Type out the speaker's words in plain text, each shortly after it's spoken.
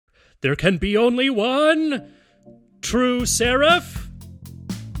There can be only one true serif.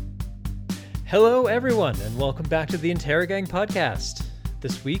 Hello, everyone, and welcome back to the Interrogang podcast.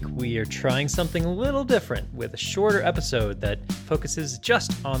 This week, we are trying something a little different with a shorter episode that focuses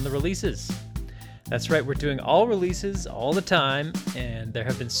just on the releases. That's right, we're doing all releases all the time, and there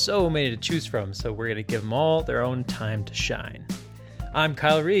have been so many to choose from, so we're going to give them all their own time to shine. I'm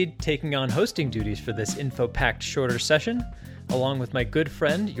Kyle Reed, taking on hosting duties for this info-packed shorter session, along with my good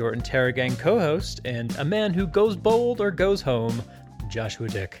friend, your Interrogang co-host, and a man who goes bold or goes home, Joshua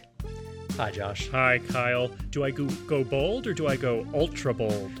Dick. Hi, Josh. Hi, Kyle. Do I go bold or do I go ultra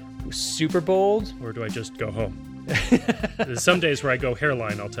bold? Super bold? Or do I just go home? There's some days where I go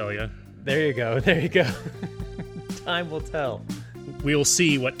hairline, I'll tell you. There you go. Time will tell. We'll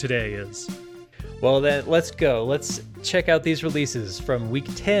see what today is. Well, then, let's go. Let's check out these releases from week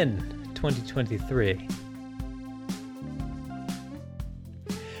 10, 2023.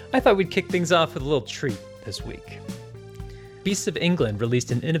 I thought we'd kick things off with a little treat this week. Beasts of England released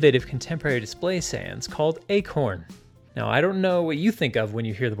an innovative contemporary display sans called Acorn. Now, I don't know what you think of when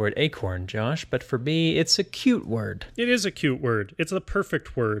you hear the word acorn, Josh, but for me, it's a cute word. It is a cute word. It's the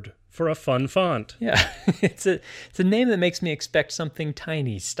perfect word for a fun font. Yeah, it's a name that makes me expect something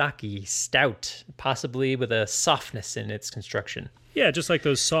tiny, stocky, stout, possibly with a softness in its construction. Yeah, just like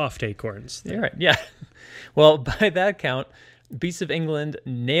those soft acorns. You're right, yeah. Well, by that count, Beasts of England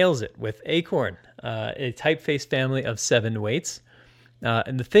nails it with Acorn, a typeface family of 7 weights.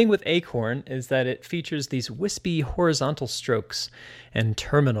 And the thing with Acorn is that it features these wispy horizontal strokes and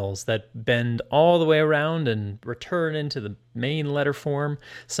terminals that bend all the way around and return into the main letter form.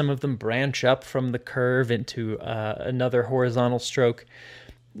 Some of them branch up from the curve into another horizontal stroke.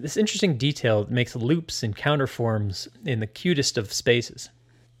 This interesting detail makes loops and counterforms in the cutest of spaces.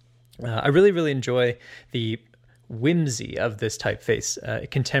 I really, really enjoy the whimsy of this typeface,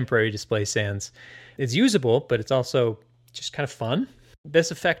 contemporary display sans. It's usable, but it's also just kind of fun.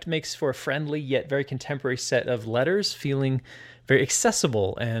 This effect makes for a friendly yet very contemporary set of letters, feeling very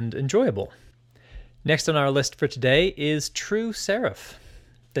accessible and enjoyable. Next on our list for today is True Serif,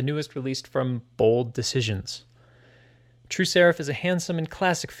 the newest released from Bold Decisions. True Serif is a handsome and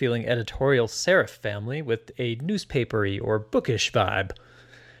classic-feeling editorial serif family with a newspapery or bookish vibe.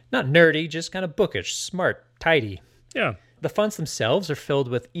 Not nerdy, just kind of bookish, smart, tidy. Yeah. The fonts themselves are filled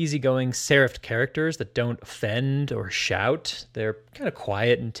with easygoing serifed characters that don't offend or shout. They're kind of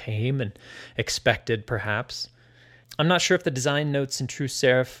quiet and tame and expected, perhaps. I'm not sure if the design notes in True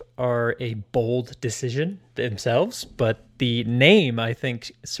Serif are a bold decision themselves, but the name, I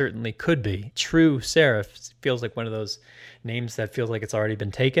think, certainly could be. True Serif feels like one of those names that feels like it's already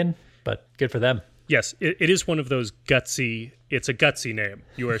been taken, but good for them. Yes, it is one of those it's a gutsy name.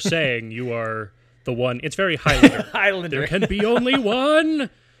 You are saying you are the one. It's very Highlander. Highlander. There can be only one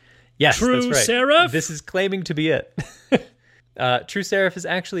true that's right. Serif. This is claiming to be it. True Serif is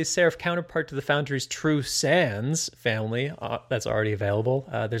actually a serif counterpart to the Foundry's True Sans family that's already available.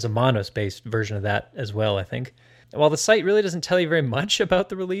 There's a Monos-based version of that as well, I think. While the site really doesn't tell you very much about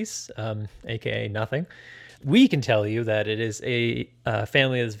the release, aka nothing, we can tell you that it is a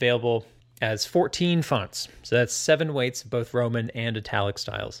family that is available as 14 fonts. So that's 7 weights, both Roman and italic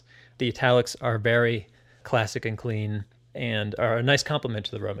styles. The italics are very classic and clean and are a nice complement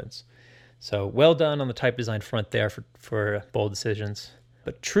to the Romans. So well done on the type design front there for Bold Decisions.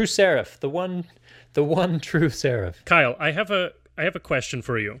 But True Serif, the one true serif. Kyle, I have a question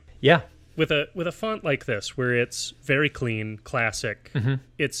for you. Yeah. With a font like this, where it's very clean, classic,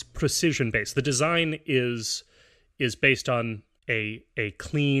 it's precision based. The design is based on a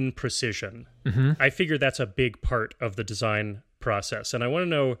clean precision. I figure that's a big part of the design process. And I want to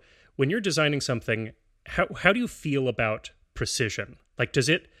know, when you're designing something, how do you feel about precision? Like, does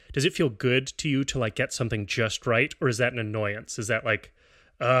it feel good to you to like get something just right, or is that an annoyance? Is that like,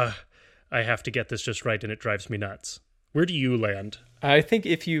 I have to get this just right and it drives me nuts? Where do you land? I think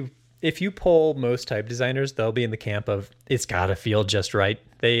if you poll most type designers, they'll be in the camp of it's got to feel just right.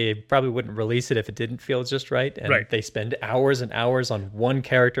 They probably wouldn't release it if it didn't feel just right. And they spend hours and hours on one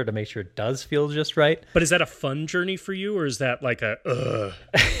character to make sure it does feel just right. But is that a fun journey for you, or is that like a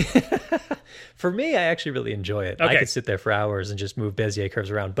For me, I actually really enjoy it. Okay. I could sit there for hours and just move Bezier curves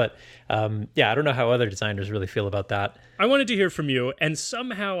around. But I don't know how other designers really feel about that. I wanted to hear from you, and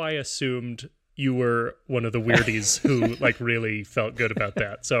somehow I assumed you were one of the weirdies who like really felt good about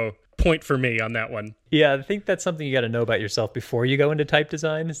that. So point for me on that one. Yeah, I think that's something you got to know about yourself before you go into type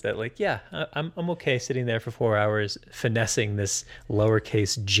design, is that like, yeah, I'm okay sitting there for 4 hours finessing this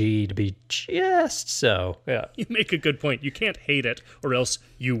lowercase g to be just so. Yeah. You make a good point. You can't hate it, or else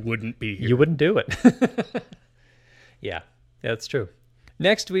you wouldn't be here. You wouldn't do it. Yeah, that's true.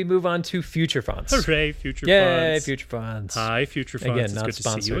 Next, we move on to Future Fonts. Hooray, Future Yay, Fonts. Future Fonts. Hi, Future Fonts. Again, it's not good to see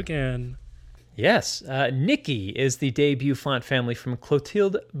you sponsored. again. Yes, Nikki is the debut font family from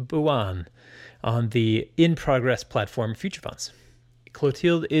Clotilde Bouin on the in-progress platform Future Fonts.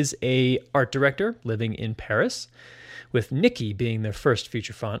 Clotilde is a art director living in Paris, with Nikki being their first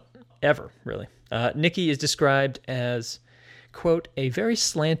feature font ever, really. Nikki is described as, quote, a very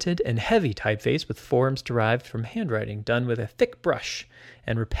slanted and heavy typeface with forms derived from handwriting done with a thick brush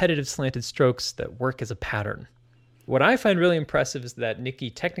and repetitive slanted strokes that work as a pattern. What I find really impressive is that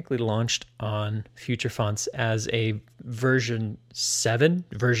Nikki technically launched on Future Fonts as a version 7,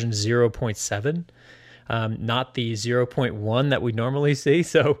 version 0.7, not the 0.1 that we normally see.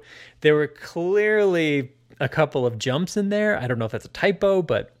 So there were clearly a couple of jumps in there. I don't know if that's a typo,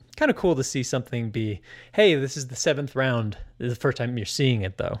 but kind of cool to see something be, hey, this is the 7th round. This is the first time you're seeing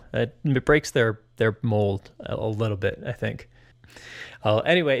it, though. It breaks their mold a little bit, I think.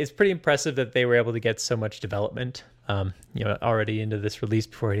 Anyway, it's pretty impressive that they were able to get so much development, already into this release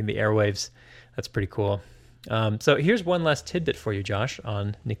before hitting the airwaves. That's pretty cool. So here's one last tidbit for you, Josh,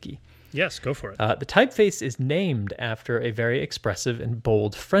 on Nikki. Yes, go for it. The typeface is named after a very expressive and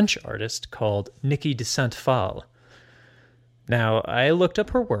bold French artist called Niki de Saint-Phalle. Now, I looked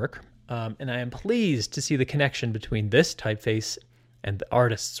up her work, and I am pleased to see the connection between this typeface and the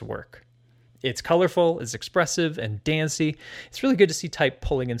artist's work. It's colorful, it's expressive, and dancey. It's really good to see type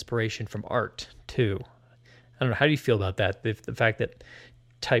pulling inspiration from art, too. I don't know, how do you feel about that, the fact that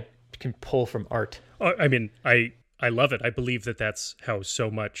type can pull from art? I mean, I love it. I believe that that's how so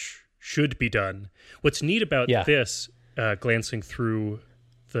much should be done. What's neat about this, glancing through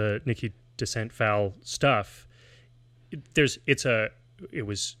the Niki de Saint-Phalle stuff,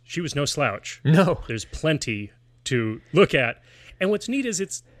 she was no slouch. No. There's plenty to look at. And what's neat is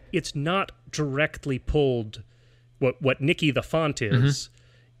it's not directly pulled. What Nikki the font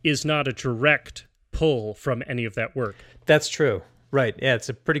is not a direct pull from any of that work. That's true. Right. Yeah, it's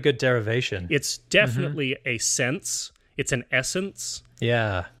a pretty good derivation. It's definitely a sense. It's an essence.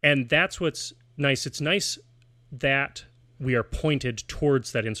 Yeah. And that's what's nice. It's nice that we are pointed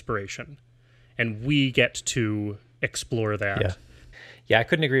towards that inspiration and we get to explore that. Yeah, I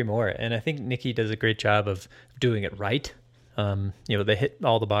couldn't agree more. And I think Nikki does a great job of doing it right. They hit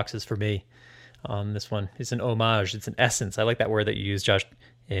all the boxes for me on this one. It's an homage. It's an essence. I like that word that you use, Josh,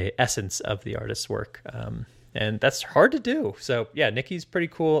 a essence of the artist's work. And that's hard to do. So yeah, Nikki's pretty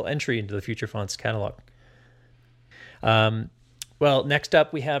cool entry into the Future Fonts catalog. Well, next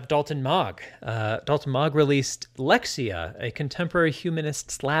up we have Dalton Mogg. Dalton Mogg released Lexia, a contemporary humanist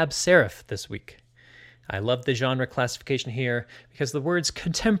slab serif this week. I love the genre classification here because the words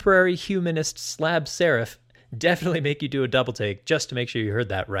contemporary humanist slab serif definitely make you do a double take just to make sure you heard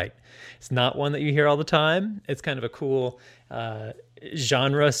that right. It's not one that you hear all the time. It's kind of a cool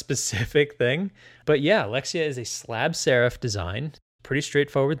genre-specific thing. But yeah, Lexia is a slab serif design. Pretty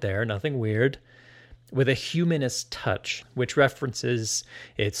straightforward there, nothing weird, with a humanist touch, which references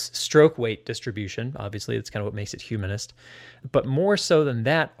its stroke weight distribution. Obviously, that's kind of what makes it humanist. But more so than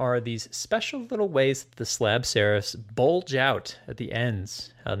that are these special little ways that the slab serifs bulge out at the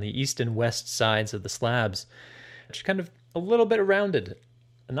ends on the east and west sides of the slabs, which are kind of a little bit rounded.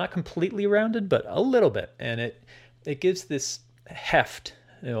 Not completely rounded, but a little bit. And it gives this heft,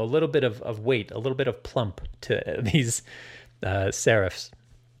 a little bit of weight, a little bit of plump to these serifs.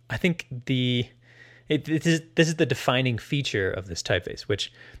 I think this is the defining feature of this typeface,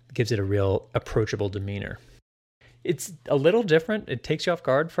 which gives it a real approachable demeanor. It's a little different. It takes you off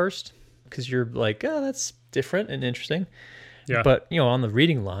guard first because you're like, oh, that's different and interesting. Yeah. But, on the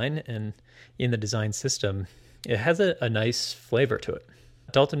reading line and in the design system, it has a nice flavor to it.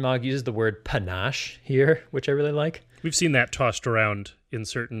 Dalton Mogg uses the word panache here, which I really like. We've seen that tossed around in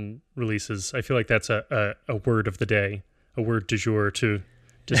certain releases. I feel like that's a word of the day, a word du jour to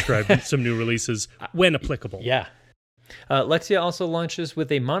describe some new releases when applicable. Yeah. Lexia also launches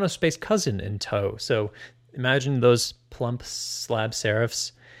with a monospace cousin in tow. So imagine those plump slab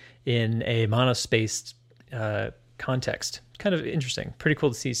serifs in a monospaced context. Kind of interesting. Pretty cool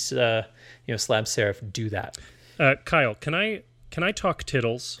to see slab serif do that. Kyle, can I talk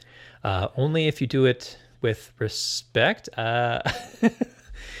tittles? Only if you do it with respect.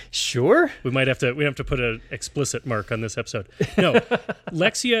 Sure. We have to put an explicit mark on this episode. No,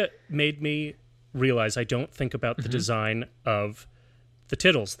 Lexia made me realize I don't think about the design of the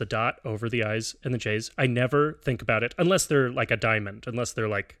tittles, the dot over the I's and the J's. I never think about it unless they're like a diamond, unless they're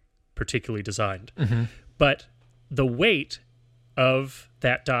like particularly designed. But the weight of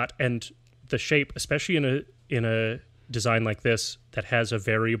that dot and the shape, especially in a design like this that has a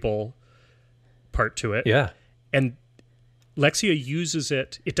variable part to it. Yeah. And Lexia uses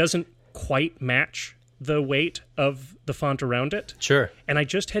it. It doesn't quite match the weight of the font around it. Sure. And I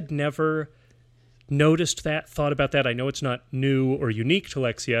just had never noticed that, thought about that. I know it's not new or unique to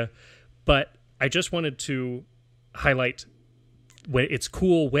Lexia, but I just wanted to highlight when it's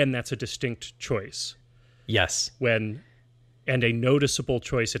cool when that's a distinct choice. Yes. And a noticeable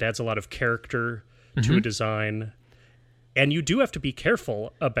choice. It adds a lot of character to a design. And you do have to be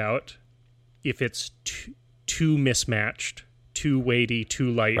careful about if it's too mismatched, too weighty,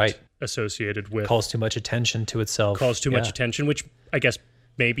 too light, associated with... Calls too much attention to itself. Calls too much attention, which I guess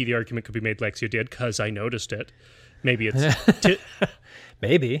maybe the argument could be made Lexia did because I noticed it. Maybe it's...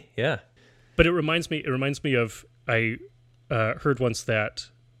 Maybe, yeah. But it reminds me of... I heard once that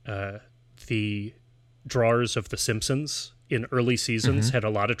the drawers of The Simpsons in early seasons had a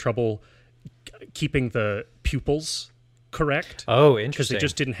lot of trouble keeping the pupils correct. Oh, interesting. Because they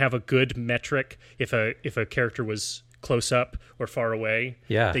just didn't have a good metric. If a character was close up or far away,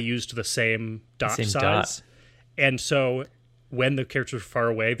 they used the same dot size. And so when the characters were far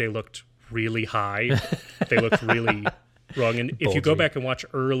away, they looked really high. They looked really wrong. And if you go back and watch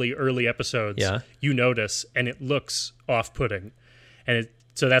early episodes, you notice, and it looks off-putting. And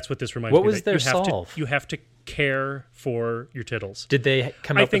so that's what this reminds me of. What was their solve? You have to care for your tittles. Did they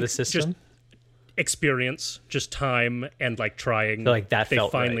come up with a system? Just experience, just time, and like trying. Like that they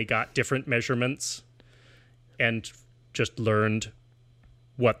felt finally right. got different measurements and just learned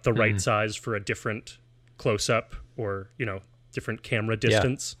what the right size for a different close-up or, different camera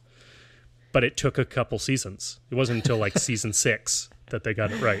distance. But it took a couple seasons. It wasn't until like season 6 that they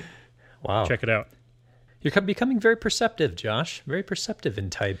got it right. Wow. Check it out. You're becoming very perceptive, Josh. Very perceptive in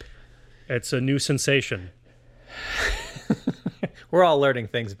type. It's a new sensation. We're all learning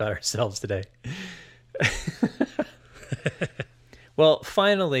things about ourselves today. Well,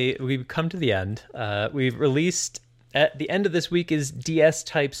 finally, we've come to the end. We've released, at the end of this week is DS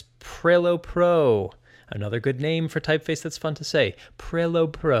Type's Prelo Pro. Another good name for typeface that's fun to say.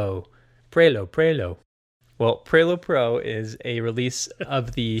 Prelo Pro. Prelo. Well, Prelo Pro is a release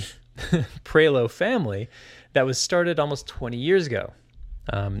of the Prelo family that was started almost 20 years ago.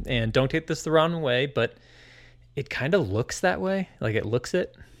 And don't take this the wrong way, but it kind of looks that way. Like it looks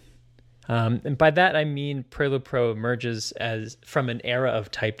it. And by that, I mean Prelo Pro emerges from an era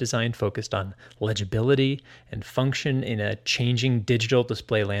of type design focused on legibility and function in a changing digital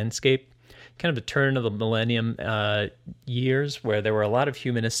display landscape. Kind of the turn of the millennium years where there were a lot of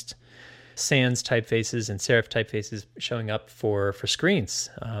humanist sans typefaces and serif typefaces showing up for screens.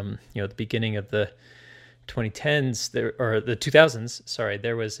 At the beginning of the 2010s, or the 2000s, sorry,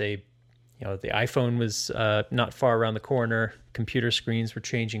 there was the iPhone was not far around the corner. Computer screens were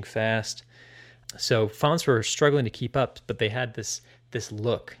changing fast. So fonts were struggling to keep up, but they had this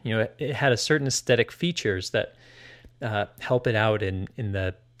look. It had a certain aesthetic features that help it out in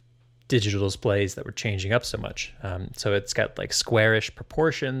the digital displays that were changing up so much. So it's got like squarish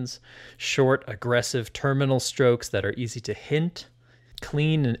proportions, short, aggressive terminal strokes that are easy to hint,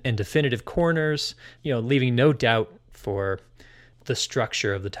 clean and definitive corners, leaving no doubt for the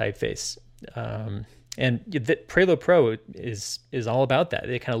structure of the typeface. And the Prelo Pro is all about that.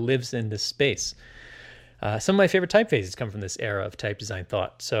 It kind of lives in this space. Some of my favorite typefaces come from this era of type design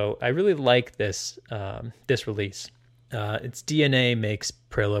thought. So I really like this release. Its DNA makes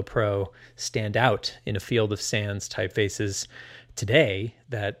Prelo Pro stand out in a field of sans typefaces today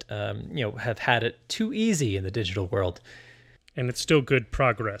that have had it too easy in the digital world. And it's still good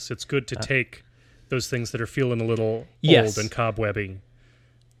progress. It's good to take those things that are feeling a little old and cobwebby,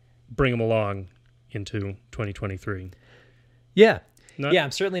 bring them along into 2023. Yeah.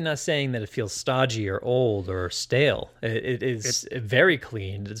 I'm certainly not saying that it feels stodgy or old or stale. It's very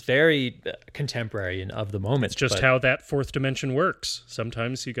clean. It's very contemporary and of the moment. It's just how that fourth dimension works.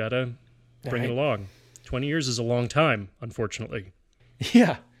 Sometimes you got to bring it along. 20 years is a long time, unfortunately.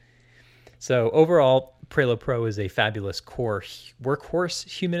 Yeah. So overall, Prelo Pro is a fabulous core workhorse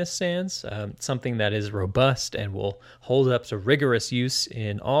humanist sans, something that is robust and will hold up to rigorous use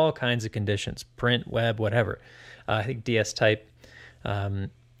in all kinds of conditions, print, web, whatever. I think DS Type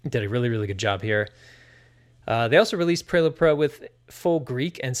did a really, really good job here. They also released Prelo Pro with full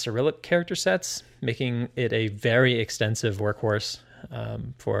Greek and Cyrillic character sets, making it a very extensive workhorse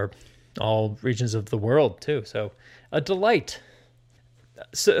for all regions of the world, too. So a delight.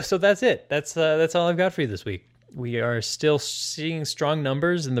 So that's it. That's all I've got for you this week. We are still seeing strong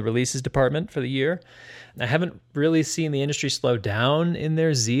numbers in the releases department for the year. I haven't really seen the industry slow down in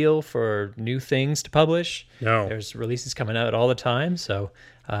their zeal for new things to publish. No. There's releases coming out all the time, so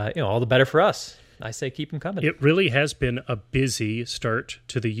all the better for us. I say keep them coming. It really has been a busy start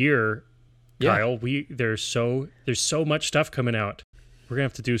to the year Yeah. Kyle. There's so much stuff coming out. We're gonna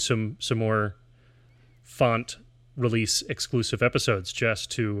have to do some more font release exclusive episodes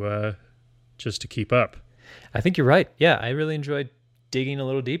just to keep up. I think you're right. Yeah, I really enjoyed digging a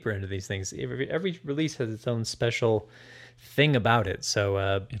little deeper into these things. Every release has its own special thing about it. So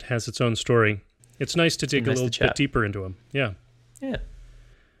it has its own story. It's nice to dig a little bit deeper into them. Yeah. Yeah.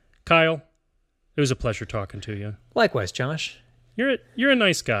 Kyle, it was a pleasure talking to you. Likewise, Josh. You're a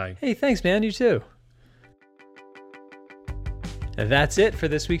nice guy. Hey, thanks, man. You too. That's it for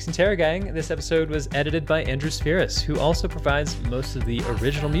this week's Interrogang. This episode was edited by Andrew Spheris, who also provides most of the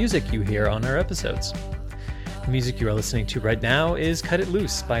original music you hear on our episodes. The music you are listening to right now is Cut It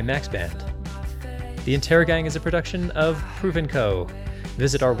Loose by Max Band. The Interrogang is a production of Proof & Co.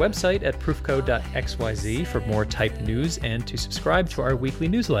 Visit our website at proofco.xyz for more type news and to subscribe to our weekly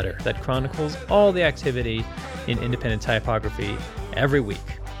newsletter that chronicles all the activity in independent typography every week.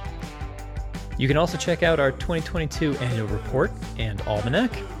 You can also check out our 2022 annual report and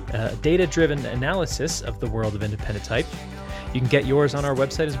almanac, a data-driven analysis of the world of independent type. You can get yours on our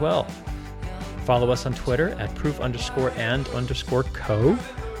website as well. Follow us on Twitter at proof_and_co,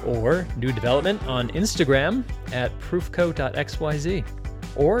 or new development on Instagram at proofco.xyz.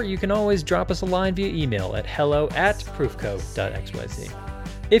 Or you can always drop us a line via email at hello@proofco.xyz.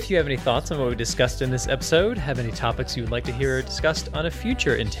 If you have any thoughts on what we discussed in this episode, have any topics you would like to hear discussed on a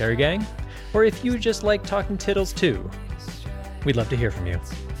future Interrogang, or if you just like talking tittles too, we'd love to hear from you.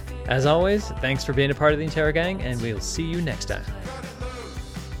 As always, thanks for being a part of the Interrogang, and we'll see you next time.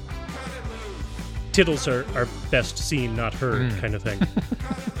 Tittles are best seen, not heard, kind of thing.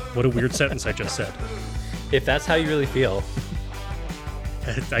 What a weird sentence I just said. If that's how you really feel.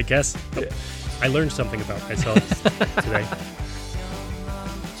 I guess I learned something about myself today.